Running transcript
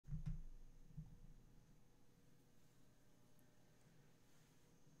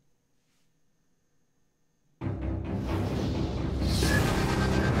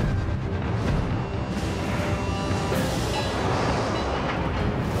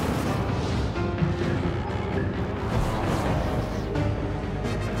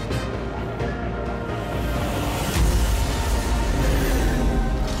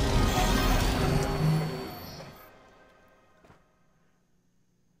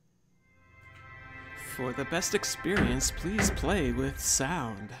For the best experience, please play with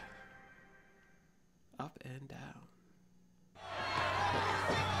sound. Up and down.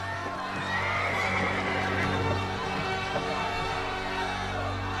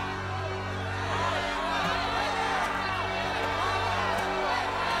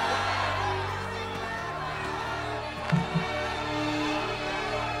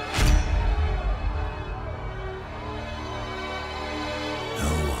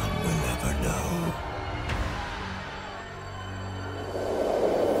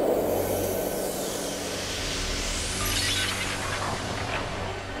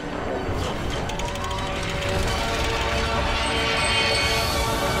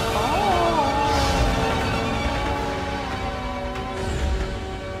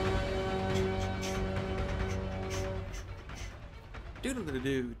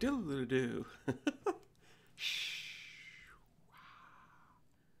 Doodle-doo-doo, doodle-doo-doo.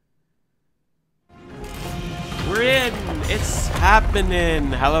 We're in! It's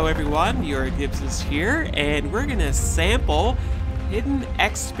happening! Hello everyone, YourGibs is here, and we're gonna sample Hidden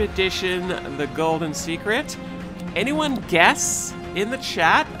Expedition, the Golden Secret. Anyone guess in the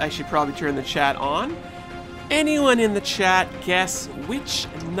chat? I should probably turn the chat on. Anyone in the chat guess which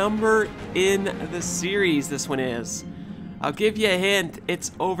number in the series this one is? I'll give you a hint,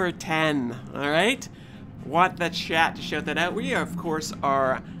 it's over 10, alright? Want the chat to shout that out. We, of course,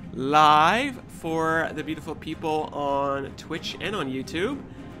 are live for the beautiful people on Twitch and on YouTube,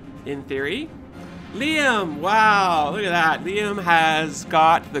 in theory. Liam, wow, look at that. Liam has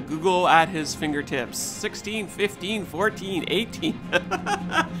got the Google at his fingertips. 16, 15, 14, 18.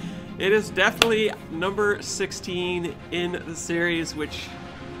 It is definitely number 16 in the series, which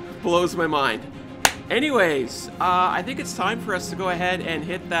blows my mind. Anyways, I think it's time for us to go ahead and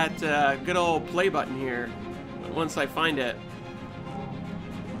hit that good old play button here, once I find it.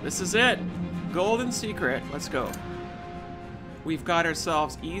 This is it. Golden Secret. Let's go. We've got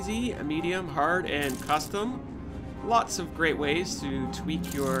ourselves easy, medium, hard, and custom. Lots of great ways to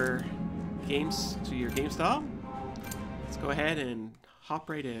tweak your games to your game style. Let's go ahead and hop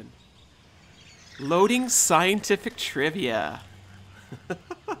right in. Loading scientific trivia.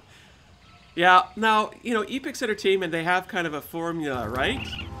 Yeah, now, you know, Eipix Entertainment, they have kind of a formula, right?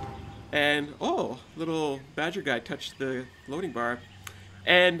 And, oh, little badger guy touched the loading bar.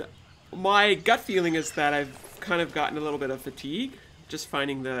 And my gut feeling is that I've kind of gotten a little bit of fatigue, just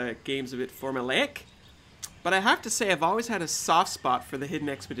finding the games a bit formulaic. But I have to say, I've always had a soft spot for the Hidden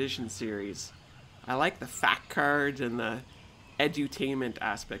Expedition series. I like the fact cards and the edutainment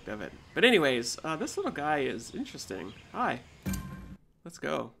aspect of it. But anyways, this little guy is interesting. Hi. Let's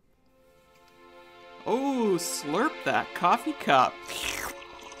go. Oh, slurp that coffee cup.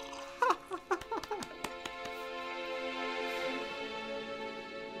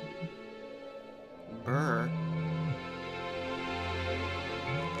 Brr.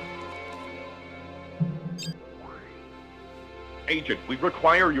 Agent, we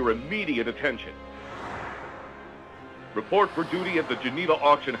require your immediate attention. Report for duty at the Geneva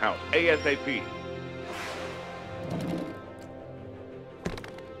auction house, ASAP.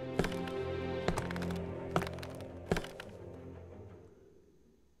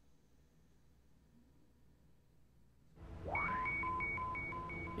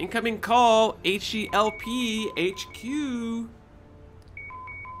 Incoming call, H.E.L.P, HQ.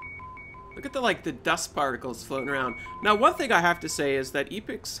 Look at the dust particles floating around. Now, one thing I have to say is that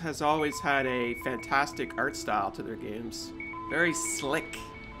Eipix has always had a fantastic art style to their games. Very slick.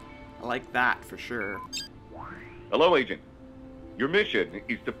 I like that for sure. Hello, Agent. Your mission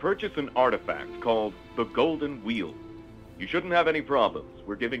is to purchase an artifact called the Golden Wheel. You shouldn't have any problems.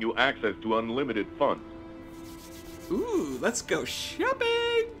 We're giving you access to unlimited funds. Ooh, let's go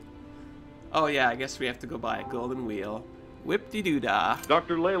shopping! Oh yeah, I guess we have to go buy a golden wheel. Whip-de-doo-dah.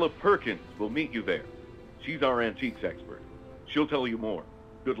 Dr. Layla Perkins will meet you there. She's our antiques expert. She'll tell you more.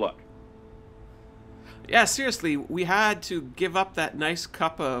 Good luck. Yeah, seriously, we had to give up that nice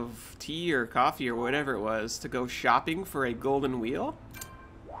cup of tea or coffee or whatever it was to go shopping for a golden wheel?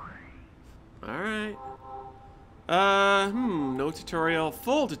 Alright. No tutorial.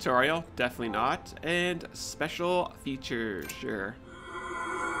 Full tutorial, definitely not. And special features, sure.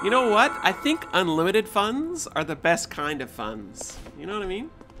 You know what? I think unlimited funds are the best kind of funds. You know what I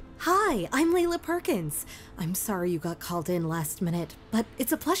mean? Hi, I'm Layla Perkins. I'm sorry you got called in last minute, but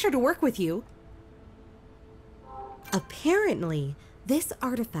it's a pleasure to work with you. Apparently, this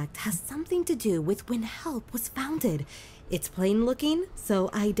artifact has something to do with when H.E.L.P was founded. It's plain looking, so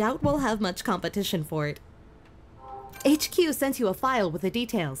I doubt we'll have much competition for it. HQ sent you a file with the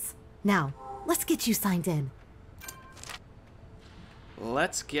details. Now, let's get you signed in.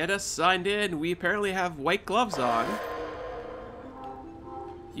 let's get us signed in. We apparently have white gloves on.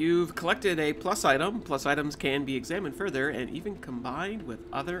 You've collected a plus item. Plus items can be examined further and even combined with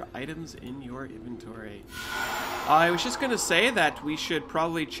other items in your inventory. I was just going to say that we should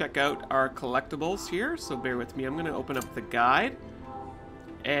probably check out our collectibles here, so bear with me. I'm going to open up the guide,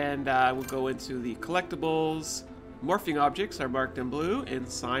 and we'll go into the collectibles. Morphing objects are marked in blue, and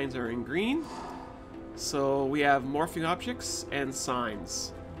signs are in green. So we have morphing objects and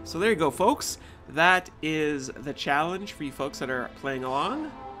signs. So there you go, folks. That is the challenge for you folks that are playing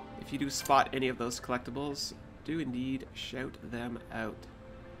along. If you do spot any of those collectibles, do indeed shout them out.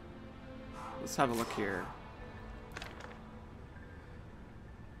 Let's have a look here.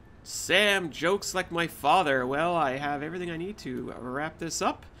 Sam jokes like my father. Well, I have everything I need to wrap this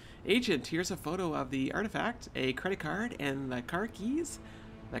up. Agent, here's a photo of the artifact, a credit card, and the car keys.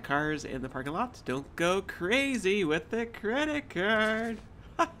 The car's in the parking lot. Don't go crazy with the credit card.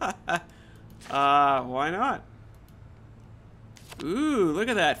 Why not? Ooh, look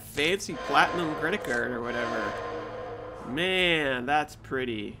at that fancy platinum credit card or whatever. Man, that's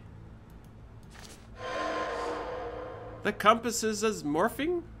pretty. The compasses is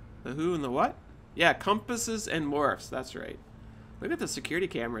morphing? The who and the what? Yeah, compasses and morphs, that's right. Look at the security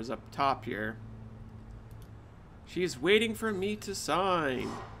cameras up top here. She's waiting for me to sign.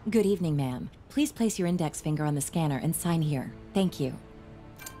 Good evening, ma'am. Please place your index finger on the scanner and sign here. Thank you.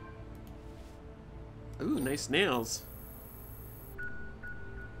 Ooh, nice nails.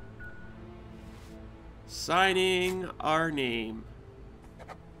 Signing our name.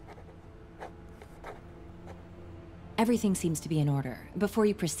 Everything seems to be in order. Before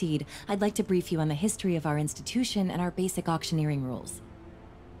you proceed, I'd like to brief you on the history of our institution and our basic auctioneering rules.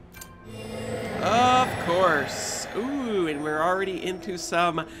 Of course. Ooh, and we're already into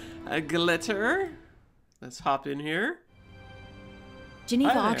some glitter. Let's hop in here.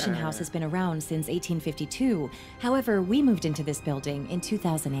 Geneva Hi Auction there. House has been around since 1852. However, we moved into this building in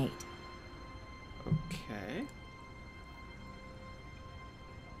 2008. Okay.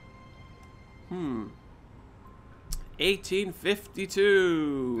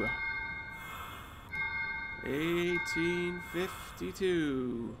 1852.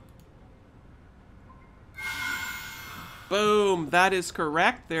 1852. Boom, that is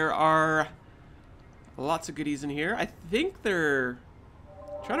correct. There are lots of goodies in here. I think they're...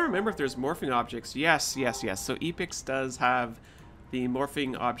 trying to remember if there's morphing objects. Yes, yes, yes. So Eipix does have the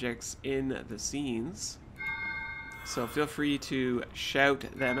morphing objects in the scenes. So feel free to shout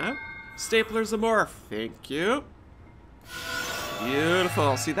them out. Stapler's a morph. Thank you.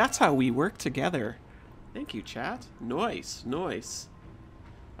 Beautiful. See, that's how we work together. Thank you, chat. Nice, nice.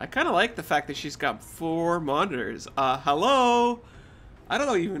 I kind of like the fact that she's got 4 monitors. Hello? I don't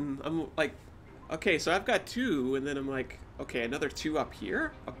know even, I'm like, okay, so I've got 2, and then I'm like, okay, another 2 up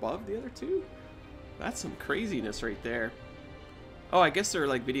here, above the other 2? That's some craziness right there. Oh, I guess they're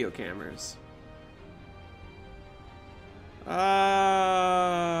like video cameras. What am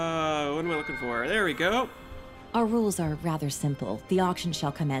I looking for? There we go. Our rules are rather simple. The auction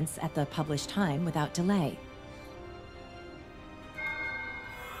shall commence at the published time without delay.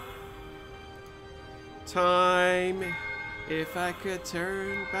 Time. If I could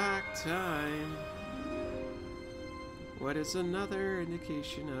turn back time. What is another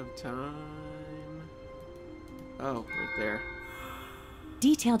indication of time? Oh, right there.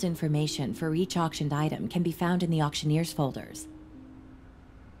 Detailed information for each auctioned item can be found in the auctioneer's folders.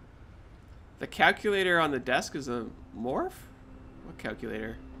 The calculator on the desk is a morph? What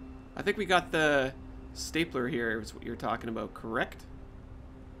calculator? I think we got the stapler here is what you're talking about, correct?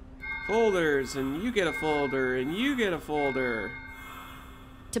 Folders, and you get a folder, and you get a folder.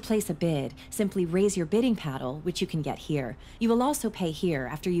 To place a bid, simply raise your bidding paddle, which you can get here. You will also pay here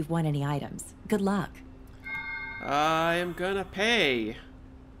after you've won any items. Good luck. I am gonna pay.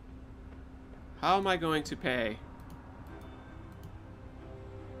 How am I going to pay?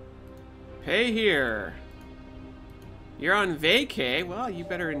 Pay here. You're on vacay? Well, you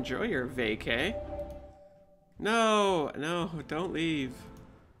better enjoy your vacay. No, no, don't leave.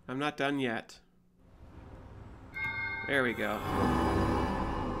 I'm not done yet. There we go.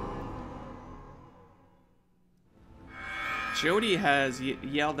 Jody has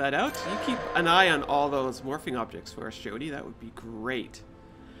yelled that out. You keep an eye on all those morphing objects for us, Jody. That would be great.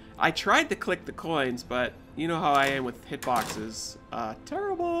 I tried to click the coins, but you know how I am with hitboxes.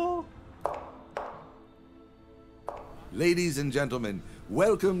 Terrible. Ladies and gentlemen,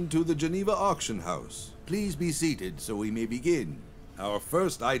 welcome to the Geneva Auction House. Please be seated so we may begin. Our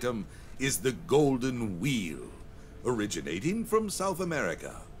first item is the Golden Wheel, originating from South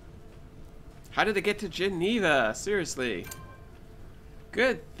America. How did it get to Geneva? Seriously.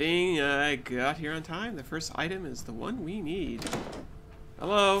 Good thing I got here on time. The first item is the one we need.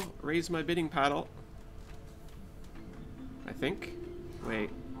 Hello, raise my bidding paddle. I think. Wait.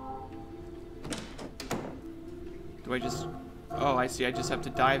 Do I just... Oh, I see. I just have to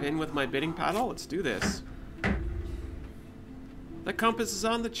dive in with my bidding paddle? Let's do this. The compass is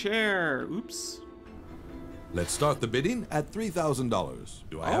on the chair. Oops. Let's start the bidding at $3,000.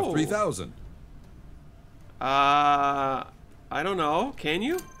 Do I have Oh. 3,000? I don't know. Can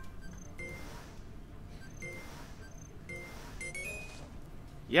you?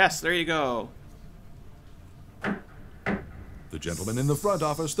 Yes, there you go. The gentleman in the front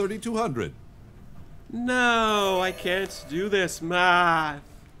offers 3,200. No, I can't do this math.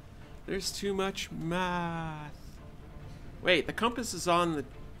 There's too much math. Wait, the compass is on the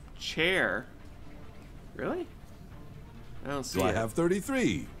chair. Really? I don't see Do I it. have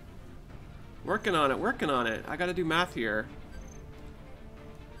 33? Working on it, working on it. I gotta do math here.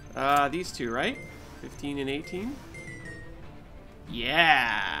 These two, right? 15 and 18?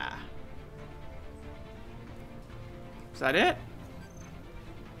 Yeah! Is that it?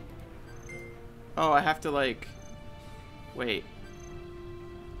 Oh, I have to, like... Wait.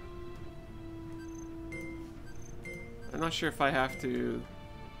 I'm not sure if I have to...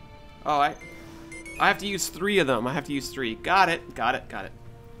 Oh, I have to use 3 of them. I have to use 3. Got it, got it, got it.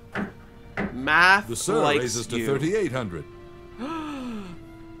 Math The sir likes raises to you. 3,800.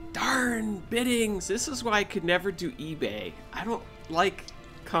 Darn biddings. This is why I could never do eBay. I don't like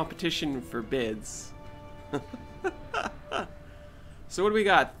competition for bids. So what do we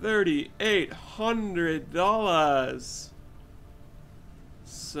got? $3,800.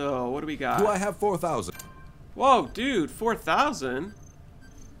 So what do we got? Do I have 4,000? Whoa, dude, 4,000?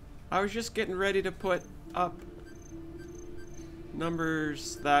 I was just getting ready to put up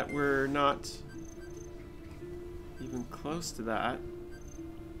numbers that were not even close to that.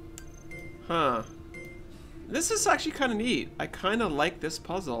 Huh. This is actually kind of neat. I kind of like this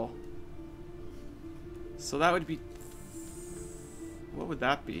puzzle. So that would be... What would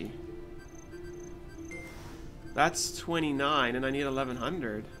that be? That's 29 and I need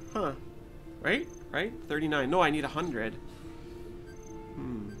 1,100. Huh. Right? Right? 39. No, I need 100.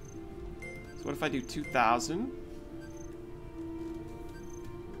 So what if I do 2,000?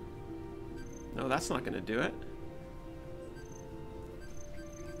 No, that's not going to do it.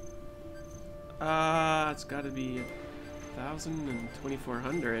 It's got to be 1,000 and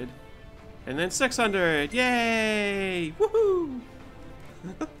 2,400. And then 600. Yay! Woohoo!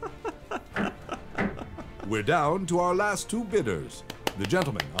 We're down to our last 2 bidders. The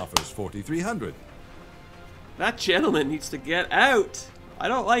gentleman offers 4,300. That gentleman needs to get out. I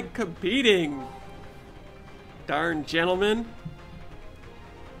don't like competing. Darn gentleman.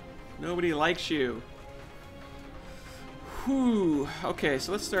 Nobody likes you. Whew. Okay,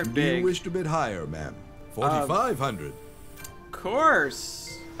 so let's start Do big. you wish to bid higher, ma'am? 4,500. Of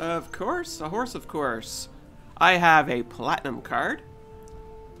course. Of course. A horse, of course. I have a platinum card.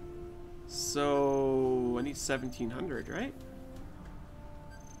 So I need 1,700, right?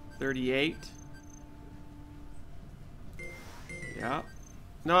 38. Yeah.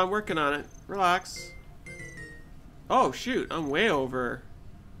 No, I'm working on it. Relax. Oh, shoot. I'm way over.